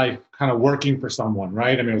previous life kind of working for someone,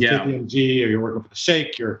 right? I mean, it was KPMG, or you're working for the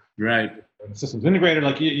Sheikh, you're right, a systems integrator,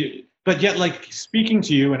 like but yet, like, speaking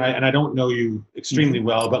to you, and I don't know you extremely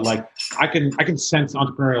well, but like I can sense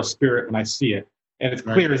entrepreneurial spirit when I see it, and it's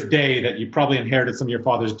clear as day that you probably inherited some of your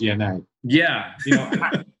father's DNA. Yeah, you know,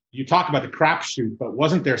 you talk about the crapshoot, but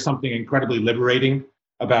wasn't there something incredibly liberating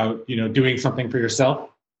about doing something for yourself?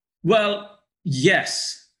 Well,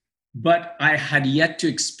 yes. But I had yet to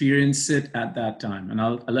experience it at that time. And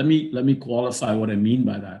let me qualify what I mean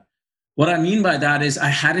by that. What I mean by that is I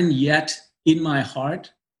hadn't yet, in my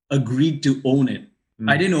heart, agreed to own it.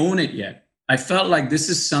 I didn't own it yet. I felt like this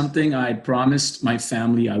is something I had promised my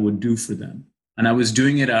family I would do for them. And I was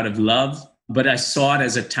doing it out of love, but I saw it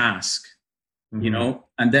as a task,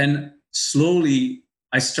 And then slowly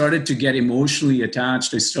I started to get emotionally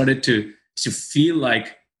attached. I started to feel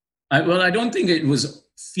like, I don't think it was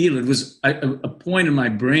feel. It was a point in my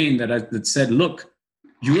brain that said, look,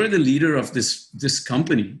 you are the leader of this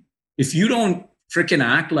company. If you don't freaking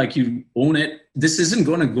act like you own it, this isn't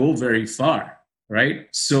going to go very far, right?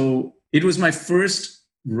 So it was my first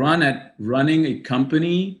run at running a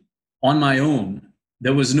company on my own.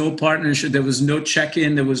 There was no partnership. There was no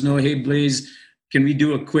check-in. There was no, hey, Blaise, can we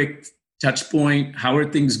do a quick touch point? How are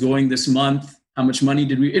things going this month? How much money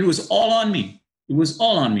did we? It was all on me. It was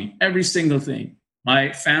all on me, every single thing.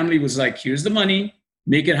 My family was like, here's the money,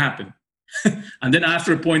 make it happen. And then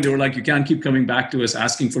after a point, they were like, you can't keep coming back to us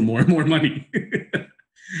asking for more and more money.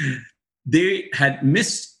 They had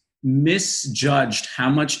misjudged how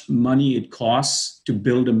much money it costs to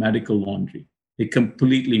build a medical laundry. They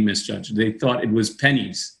completely misjudged. They thought it was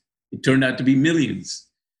pennies. It turned out to be millions.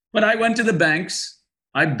 But I went to the banks.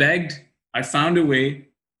 I begged. I found a way.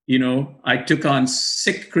 I took on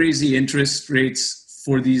sick, crazy interest rates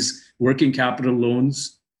for these working capital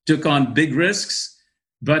loans, took on big risks.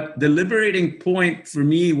 But the liberating point for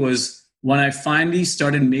me was when I finally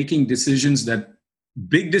started making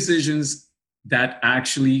big decisions that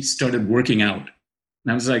actually started working out.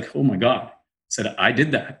 And I was like, oh my God. said, I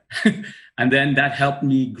did that. And then that helped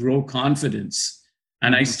me grow confidence.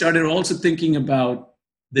 And I started also thinking about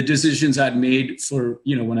the decisions I'd made for,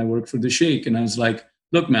 when I worked for the Sheikh. And I was like,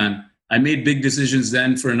 look, man, I made big decisions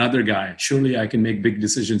then for another guy. Surely I can make big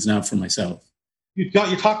decisions now for myself. You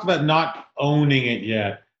talked about not owning it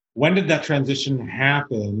yet. When did that transition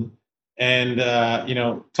happen? And,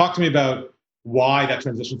 talk to me about why that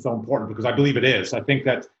transition is so important, because I believe it is. I think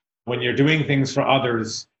that when you're doing things for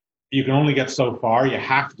others, you can only get so far. You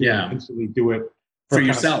have to eventually do it for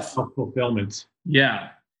yourself. Fulfillment. Yeah.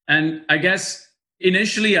 And I guess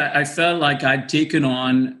initially I felt like I'd taken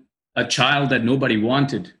on a child that nobody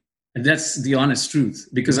wanted. And that's the honest truth.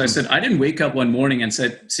 Because I said, I didn't wake up one morning and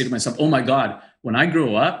say to myself, oh my God, when I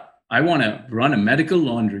grow up, I want to run a medical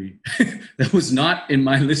laundry. That was not in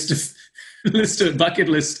my bucket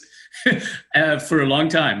list for a long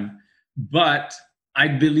time. But I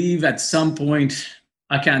believe at some point,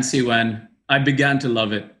 I can't say when, I began to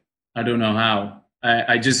love it. I don't know how.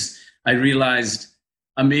 I realized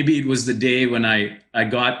maybe it was the day when I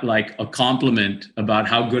got like a compliment about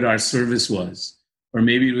how good our service was. Or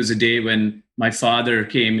maybe it was a day when my father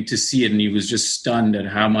came to see it and he was just stunned at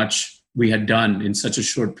how much we had done in such a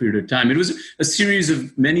short period of time. It was a series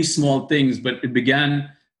of many small things, but it began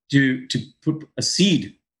to put a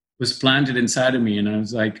seed was planted inside of me. And I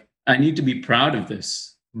was like, I need to be proud of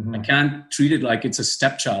this. I can't treat it like it's a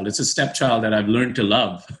stepchild. It's a stepchild that I've learned to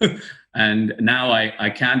love. And now I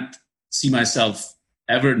can't see myself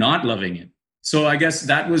ever not loving it. So I guess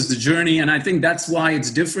that was the journey. And I think that's why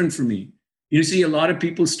it's different for me. You see, a lot of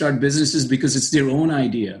people start businesses because it's their own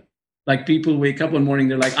idea. Like people wake up one morning,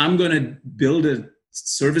 they're like, I'm going to build a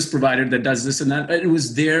service provider that does this and that. It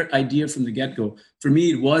was their idea from the get-go. For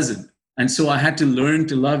me, it wasn't. And so I had to learn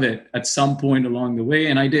to love it at some point along the way.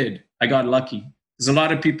 And I did. I got lucky. Because a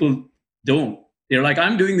lot of people don't. They're like,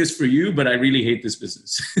 I'm doing this for you, but I really hate this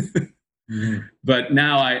business. But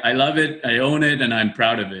now I love it. I own it and I'm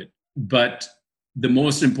proud of it. But the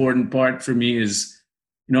most important part for me is,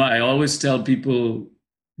 I always tell people,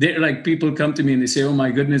 people come to me and they say, oh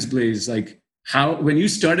my goodness, Blaise, like when you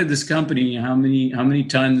started this company, how many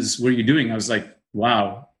tons were you doing? I was like,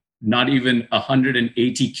 wow, not even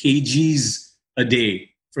 180 kgs a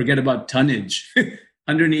day. Forget about tonnage.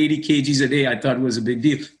 180 kgs a day, I thought was a big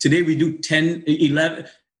deal. Today we do 10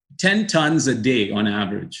 tons a day on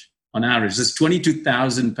average. That's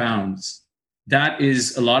 22,000 pounds. That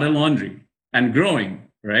is a lot of laundry and growing,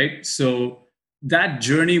 right? So that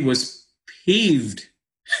journey was paved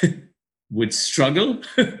with struggle,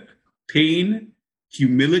 pain,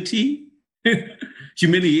 humility,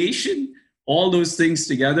 humiliation, all those things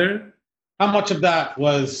together. How much of that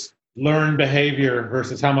was learned behavior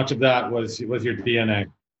versus how much of that was your DNA?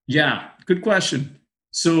 Yeah, good question.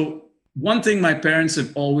 So one thing my parents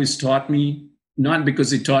have always taught me, not because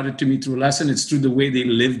they taught it to me through a lesson, it's through the way they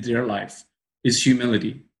lived their life, is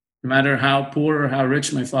humility. No matter how poor or how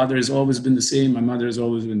rich, my father has always been the same. My mother has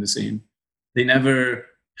always been the same. They never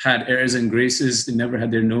had airs and graces. They never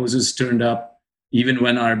had their noses turned up. Even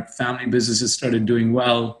when our family businesses started doing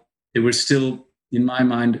well, they were still, in my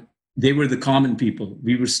mind, they were the common people.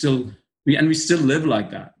 We still live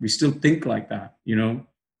like that. We still think like that,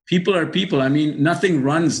 People are people. I mean, nothing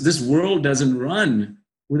runs. This world doesn't run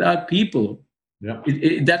without people. Yeah.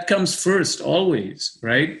 That comes first, always,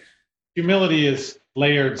 right? Humility is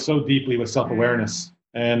layered so deeply with self-awareness.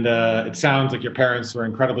 And it sounds like your parents were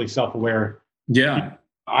incredibly self-aware. Yeah.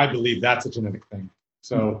 I believe that's a genetic thing.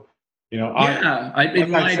 So, I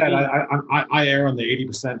err on the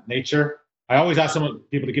 80% nature. I always ask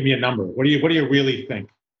people to give me a number. What do you really think?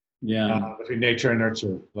 Yeah. Between nature and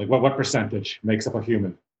nurture, like what percentage makes up a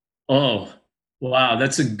human? Oh, wow,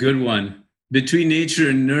 that's a good one. Between nature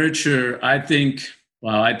and nurture, I think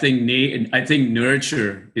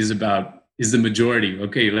nurture is the majority.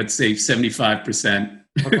 Okay, let's say 75%.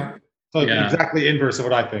 Okay. So exactly inverse of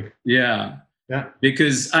what I think. Yeah. Yeah.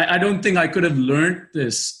 Because I don't think I could have learned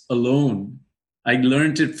this alone. I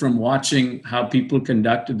learned it from watching how people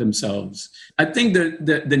conducted themselves. I think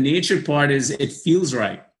the nature part is it feels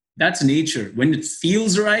right. That's nature. When it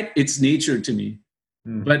feels right, it's nature to me.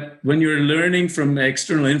 But when you're learning from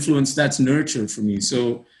external influence, that's nurture for me.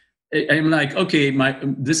 So I'm like, okay,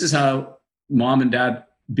 this is how mom and dad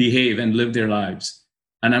behave and live their lives.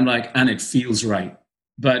 And I'm like, and it feels right.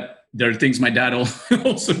 But there are things my dad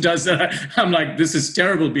also does that I'm like, this is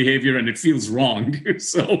terrible behavior and it feels wrong.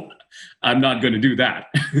 So I'm not going to do that.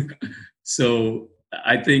 So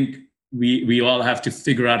I think we all have to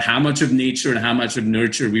figure out how much of nature and how much of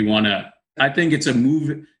nurture we want to. I think it's a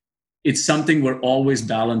move. It's something we're always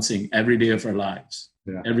balancing every day of our lives.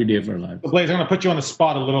 Yeah. Every day of our lives. Blaise, I'm going to put you on the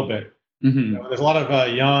spot a little bit. Mm-hmm. There's a lot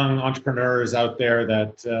of young entrepreneurs out there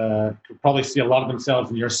that could probably see a lot of themselves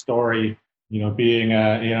in your story. Being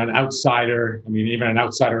an outsider. I mean, even an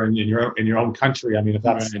outsider in your own country. I mean, if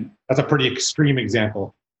Right. that's a pretty extreme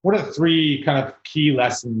example. What are the three kind of key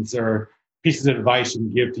lessons or pieces of advice you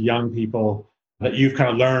can give to young people that you've kind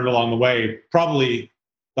of learned along the way? Probably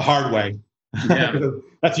the hard way. Yeah.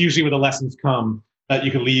 That's usually where the lessons come that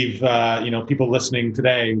you can leave people listening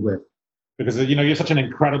today with, because you're such an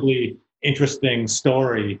incredibly interesting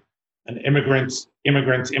story, an immigrant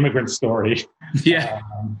story. Yeah.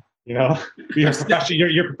 You know, you're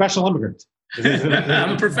a professional immigrant.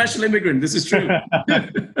 I'm a professional immigrant. This is true.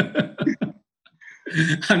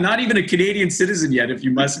 I'm not even a Canadian citizen yet, if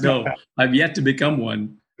you must know. I've yet to become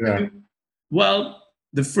one. Yeah. Well,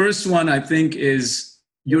 the first one, I think, is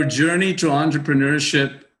your journey to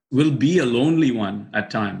entrepreneurship will be a lonely one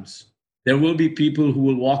at times. There will be people who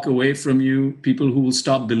will walk away from you, people who will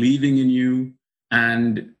stop believing in you.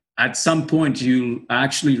 And at some point, you'll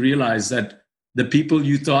actually realize that the people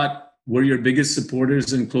you thought were your biggest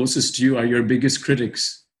supporters and closest to you are your biggest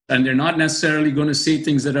critics. And they're not necessarily going to say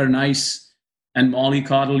things that are nice and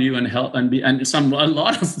mollycoddle you and help and be, and a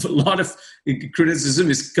lot of criticism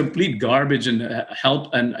is complete garbage and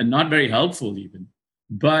help and not very helpful even.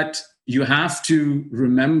 But you have to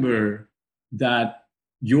remember that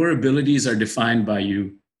your abilities are defined by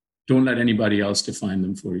you. Don't let anybody else define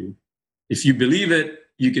them for you. If you believe it,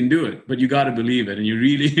 you can do it, but you got to believe it. And you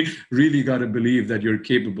really, really got to believe that you're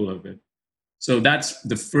capable of it. So that's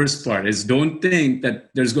the first part, is don't think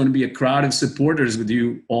that there's going to be a crowd of supporters with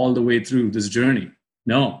you all the way through this journey.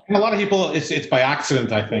 No. And a lot of people, it's by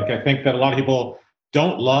accident, I think. I think that a lot of people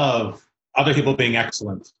don't love other people being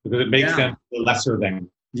excellent because it makes them the lesser than.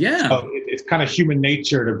 Yeah. So it's kind of human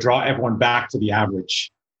nature to draw everyone back to the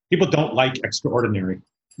average. People don't like extraordinary.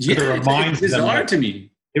 Yeah, it's bizarre to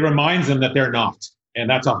me. It reminds them that they're not. And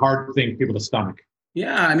that's a hard thing for people to stomach.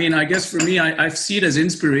 Yeah, I mean, I guess for me, I see it as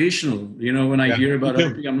inspirational. When I hear about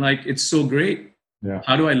other people, I'm like, it's so great. Yeah.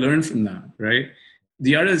 How do I learn from that, right?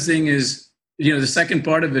 The other thing is, the second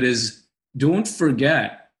part of it is, don't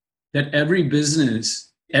forget that every business's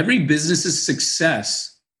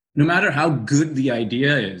success, no matter how good the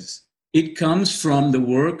idea is, it comes from the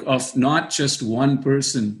work of not just one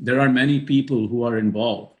person. There are many people who are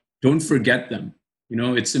involved. Don't forget them.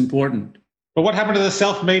 It's important. But what happened to the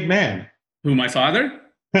self-made man? Who, my father?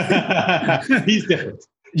 He's different.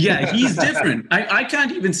 Yeah, he's different. I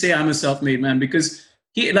can't even say I'm a self-made man because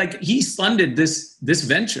he's funded this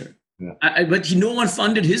venture. Yeah. But no one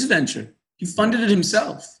funded his venture. He funded it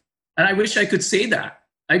himself. And I wish I could say that.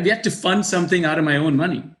 I've yet to fund something out of my own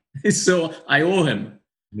money. So I owe him.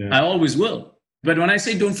 Yeah. I always will. But when I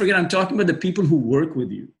say don't forget, I'm talking about the people who work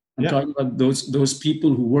with you. I'm talking about those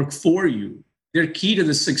people who work for you. They're key to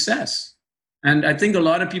the success. And I think a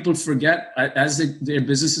lot of people forget as their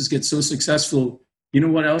businesses get so successful, you know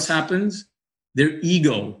what else happens? Their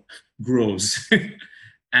ego grows.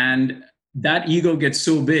 And that ego gets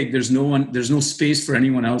so big, there's no space for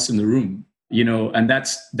anyone else in the room, and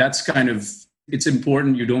that's kind of, it's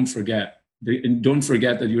important you don't forget. And don't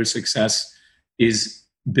forget that your success is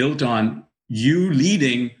built on you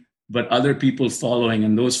leading, but other people following,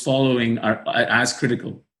 and those following are as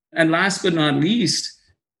critical. And last but not least,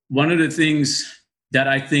 one of the things that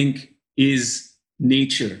I think is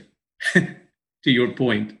nature, to your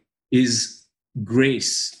point, is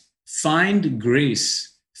grace. Find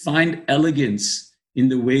grace, find elegance in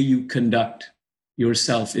the way you conduct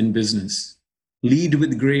yourself in business. Lead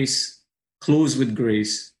with grace, close with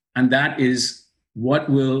grace, and that is what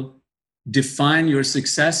will define your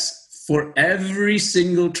success for every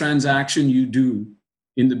single transaction you do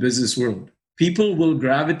in the business world. People will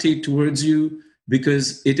gravitate towards you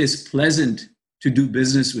because it is pleasant to do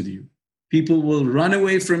business with you. People will run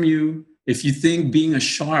away from you if you think being a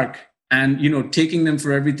shark and taking them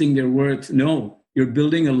for everything they're worth. No, you're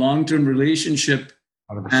building a long-term relationship.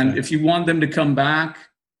 100%. And if you want them to come back,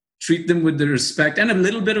 treat them with the respect and a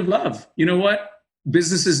little bit of love. You know what?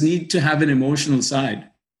 Businesses need to have an emotional side.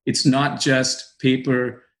 It's not just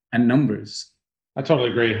paper and numbers. I totally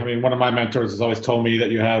agree. I mean, one of my mentors has always told me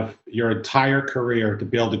that you have your entire career to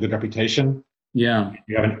build a good reputation. Yeah.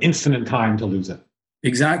 You have an instant in time to lose it.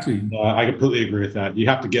 Exactly. I completely agree with that. You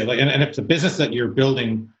have to get and if it's a business that you're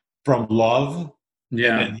building from love, and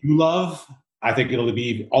that you love, I think it'll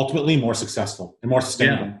be ultimately more successful and more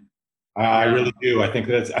sustainable. Yeah. I really do. I think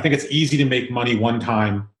it's easy to make money one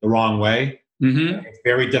time the wrong way. Mm-hmm. It's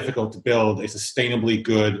very difficult to build a sustainably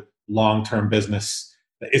good long-term business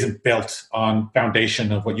that isn't built on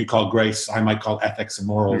foundation of what you call grace. I might call ethics and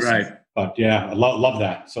morals. Right. But yeah, I love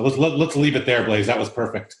that. So let's leave it there, Blaise. That was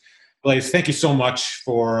perfect. Blaise, thank you so much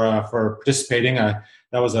for participating. That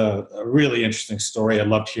was a really interesting story. I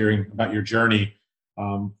loved hearing about your journey.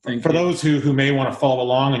 For those who may want to follow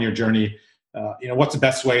along on your journey, what's the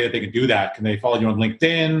best way that they can do that? Can they follow you on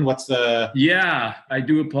LinkedIn? Yeah, I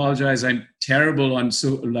do apologize. I'm terrible on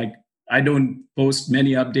I don't post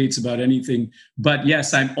many updates about anything, but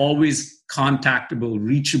yes, I'm always contactable,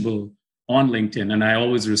 reachable on LinkedIn, and I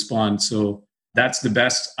always respond. So that's the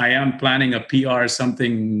best. I am planning a PR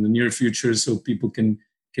something in the near future so people can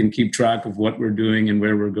keep track of what we're doing and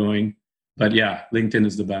where we're going. But yeah, LinkedIn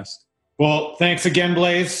is the best. Well, thanks again,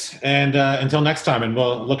 Blaise. And until next time, and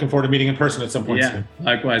we're looking forward to meeting in person at some point soon.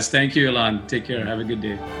 Likewise. Thank you, Ilan. Take care. Have a good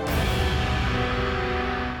day.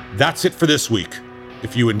 That's it for this week.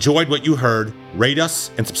 If you enjoyed what you heard, rate us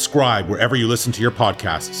and subscribe wherever you listen to your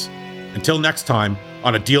podcasts. Until next time,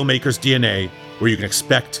 on A Dealmaker's DNA, where you can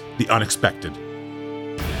expect the unexpected.